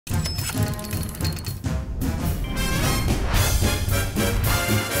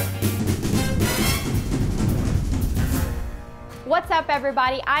What's up,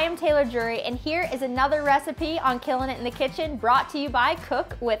 everybody? I am Taylor Drury, and here is another recipe on Killin' It in the Kitchen, brought to you by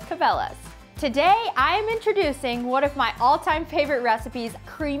Cook with Cabela's. Today, I am introducing one of my all-time favorite recipes,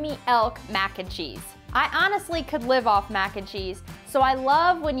 creamy elk mac and cheese. I honestly could live off mac and cheese, so I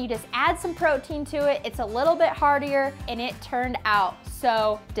love when you just add some protein to it. It's a little bit heartier, and it turned out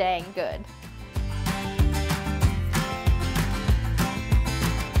so dang good.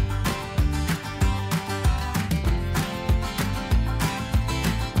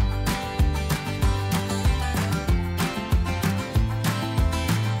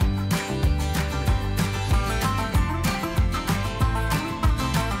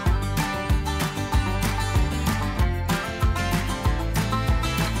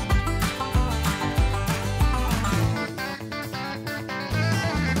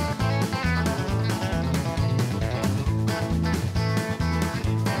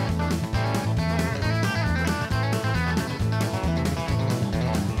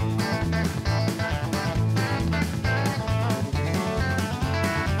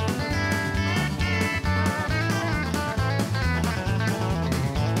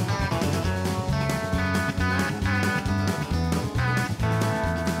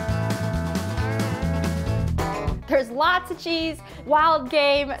 There's lots of cheese, wild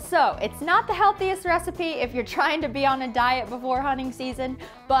game, so it's not the healthiest recipe if you're trying to be on a diet before hunting season,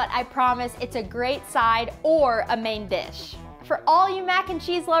 but I promise it's a great side or a main dish. For all you mac and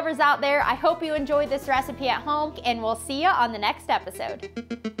cheese lovers out there, I hope you enjoyed this recipe at home, and we'll see you on the next episode.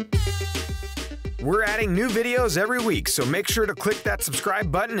 We're adding new videos every week, so make sure to click that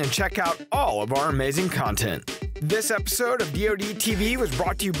subscribe button and check out all of our amazing content. This episode of DoD TV was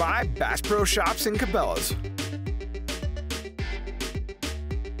brought to you by Bass Pro Shops and Cabela's.